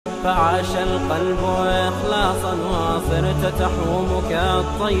فعاش القلب إخلاصا وصرت تحوم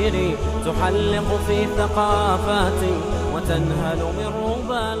كالطير تحلق في ثقافات وتنهل من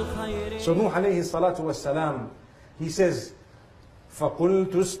ربى الخير. So Nuh alayhi salatu wassalam, he says,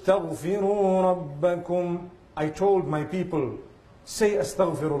 فَقُلْتُ اسْتَغْفِرُوا رَبَّكُمْ. I told my people, say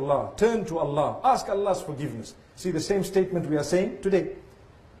astaghfirullah, turn to Allah, ask Allah's forgiveness. See the same statement we are saying today.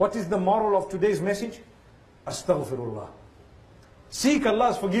 What is the moral of today's message? Astaghfirullah. Seek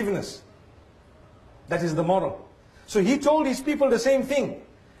Allah's forgiveness. That is the moral. So he told his people the same thing.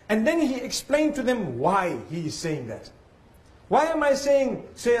 And then he explained to them why he is saying that. Why am I saying,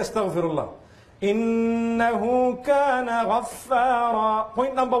 say astaghfirullah? إِنَّهُ كَانَ غَفَّارًا.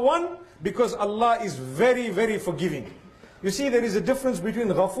 Point number one, because Allah is very, very forgiving. You see, there is a difference between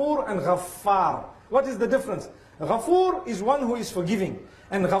Ghafoor and Ghaffar. What is the difference? Ghafoor is one who is forgiving,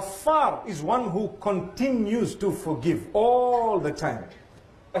 and Ghaffar is one who continues to forgive all the time.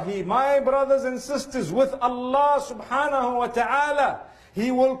 My brothers and sisters, with Allah subhanahu wa ta'ala,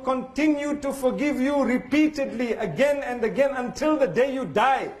 He will continue to forgive you repeatedly again and again until the day you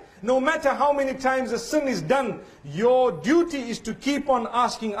die. No matter how many times a sin is done, your duty is to keep on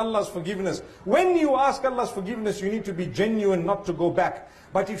asking Allah's forgiveness. When you ask Allah's forgiveness, you need to be genuine, not to go back.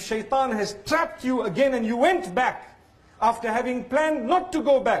 But if shaitan has trapped you again and you went back, after having planned not to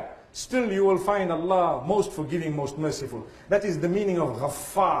go back, still you will find Allah most forgiving, most merciful. That is the meaning of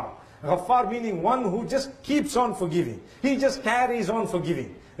Ghaffar. Ghaffar meaning one who just keeps on forgiving. He just carries on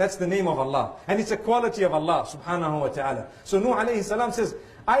forgiving. That's the name of Allah. And it's a quality of Allah subhanahu wa ta'ala. So Nuh alayhi salam says,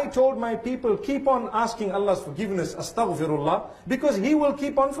 I told my people, keep on asking Allah's forgiveness, astaghfirullah, because He will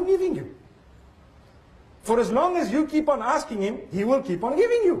keep on forgiving you. For as long as you keep on asking Him, He will keep on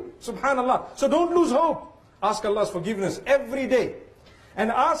giving you. Subhanallah. So don't lose hope. Ask Allah's forgiveness every day. And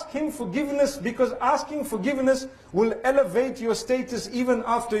ask Him forgiveness, because asking forgiveness will elevate your status even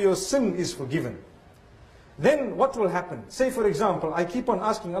after your sin is forgiven. Then what will happen? Say for example, I keep on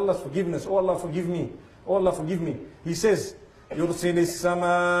asking Allah's forgiveness. Oh Allah forgive me. Oh Allah forgive me. He says, يُرْسِلِ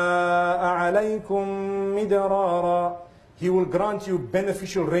السَّمَاءَ عَلَيْكُمْ مِدْرَارًا. He will grant you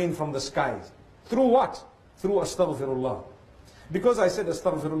beneficial rain from the skies. Through what? Through astaghfirullah. Because I said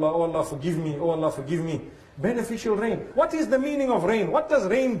astaghfirullah, oh Allah forgive me, oh Allah forgive me. Beneficial rain. What is the meaning of rain? What does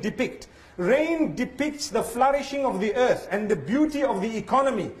rain depict? Rain depicts the flourishing of the earth and the beauty of the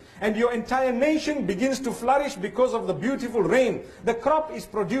economy. And your entire nation begins to flourish because of the beautiful rain. The crop is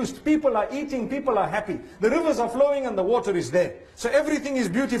produced, people are eating, people are happy. The rivers are flowing and the water is there. So everything is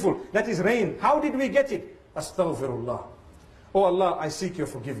beautiful. That is rain. How did we get it? Astaghfirullah. Oh Allah, I seek your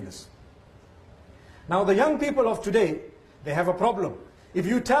forgiveness. Now the young people of today, they have a problem. If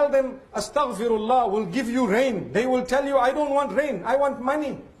you tell them, astaghfirullah will give you rain, they will tell you, I don't want rain, I want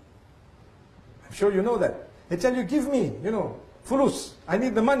money. I'm sure you know that. They tell you, give me, fulus. I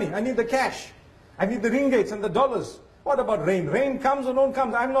need the money, I need the cash. I need the ringgits and the dollars. What about rain? Rain comes or don't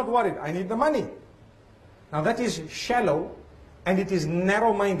come, I'm not worried. I need the money. Now that is shallow and it is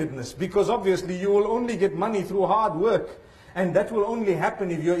narrow-mindedness, because obviously you will only get money through hard work. And that will only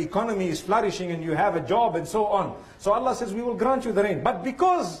happen if your economy is flourishing and you have a job and so on. So Allah says, we will grant you the rain. But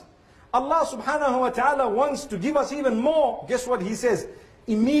because Allah subhanahu wa ta'ala wants to give us even more, guess what He says?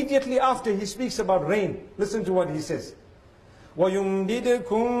 Immediately after He speaks about rain, listen to what He says.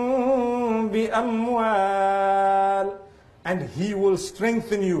 وَيُمْدِدْكُمْ بِأَمْوَالٍ. And He will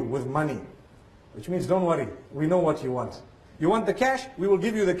strengthen you with money. Which means, don't worry, we know what you want. You want the cash? We will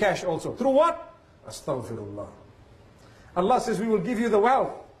give you the cash also. Through what? Astaghfirullah. Allah says, we will give you the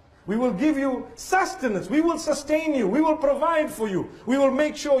wealth. We will give you sustenance. We will sustain you. We will provide for you. We will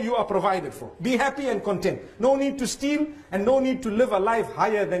make sure you are provided for. Be happy and content. No need to steal and no need to live a life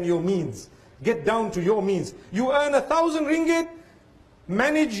higher than your means. Get down to your means. You earn 1,000 ringgit,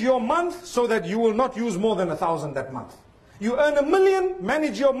 manage your month so that you will not use more than 1,000 that month. You earn 1 million,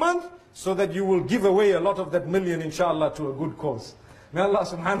 manage your month so that you will give away a lot of that million, inshallah, to a good cause. May Allah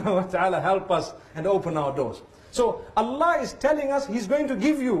subhanahu wa ta'ala help us and open our doors. So Allah is telling us He's going to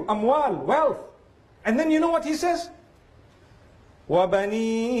give you amwal, wealth. And then you know what He says? وَبَنِينَ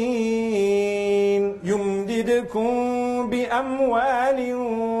يُمْدِدْكُمْ بِأَمْوَالٍ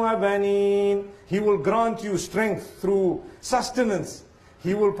وَبَنِينَ. He will grant you strength through sustenance.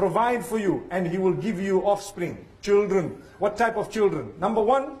 He will provide for you and He will give you offspring, children. What type of children? Number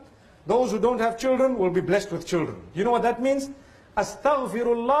one, those who don't have children will be blessed with children. You know what that means?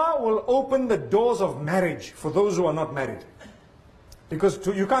 Astaghfirullah will open the doors of marriage for those who are not married. Because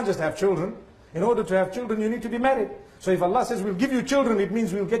you can't just have children. In order to have children, you need to be married. So if Allah says, we'll give you children, it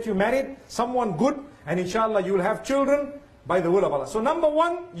means we'll get you married, someone good, and inshallah you will have children, by the will of Allah. So number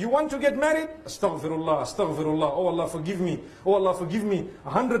one, you want to get married? Astaghfirullah, astaghfirullah. Oh Allah, forgive me. Oh Allah, forgive me.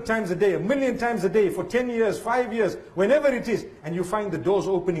 100 times a day, 1,000,000 times a day, for 10 years, 5 years, whenever it is. And you find the doors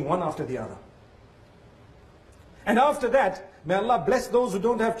opening one after the other. And after that, may Allah bless those who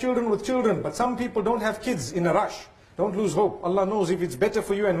don't have children with children. But some people don't have kids in a rush. Don't lose hope. Allah knows if it's better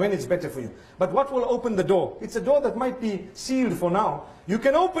for you and when it's better for you. But what will open the door? It's a door that might be sealed for now. You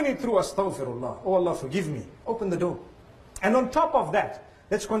can open it through astaghfirullah. Oh Allah, forgive me. Open the door. And on top of that,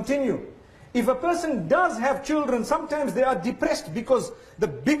 let's continue. If a person does have children, sometimes they are depressed because the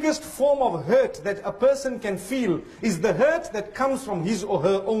biggest form of hurt that a person can feel is the hurt that comes from his or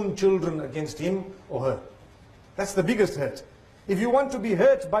her own children against him or her. That's the biggest hurt. If you want to be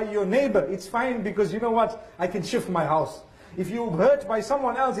hurt by your neighbor, it's fine because you know what? I can shift my house. If you're hurt by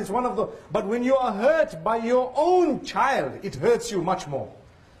someone else, it's one of the... But when you are hurt by your own child, it hurts you much more.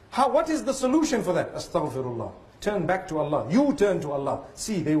 What is the solution for that? Astaghfirullah. Turn back to Allah. You turn to Allah.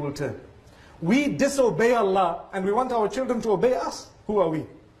 See, they will turn. We disobey Allah and we want our children to obey us. Who are we?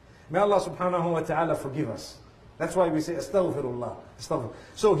 May Allah subhanahu wa ta'ala forgive us. That's why we say astaghfirullah. Astaghfirullah.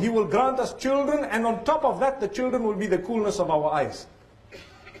 So He will grant us children, and on top of that, the children will be the coolness of our eyes.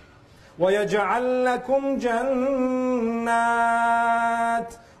 وَيَجْعَلْ لَكُمْ جَنَّاتٍ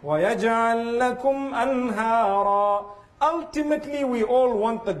وَيَجْعَلْ لَكُمْ أَنْهَارًا. Ultimately, we all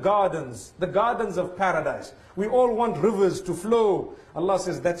want the gardens of paradise. We all want rivers to flow. Allah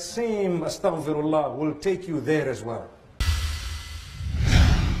says that same astaghfirullah will take you there as well.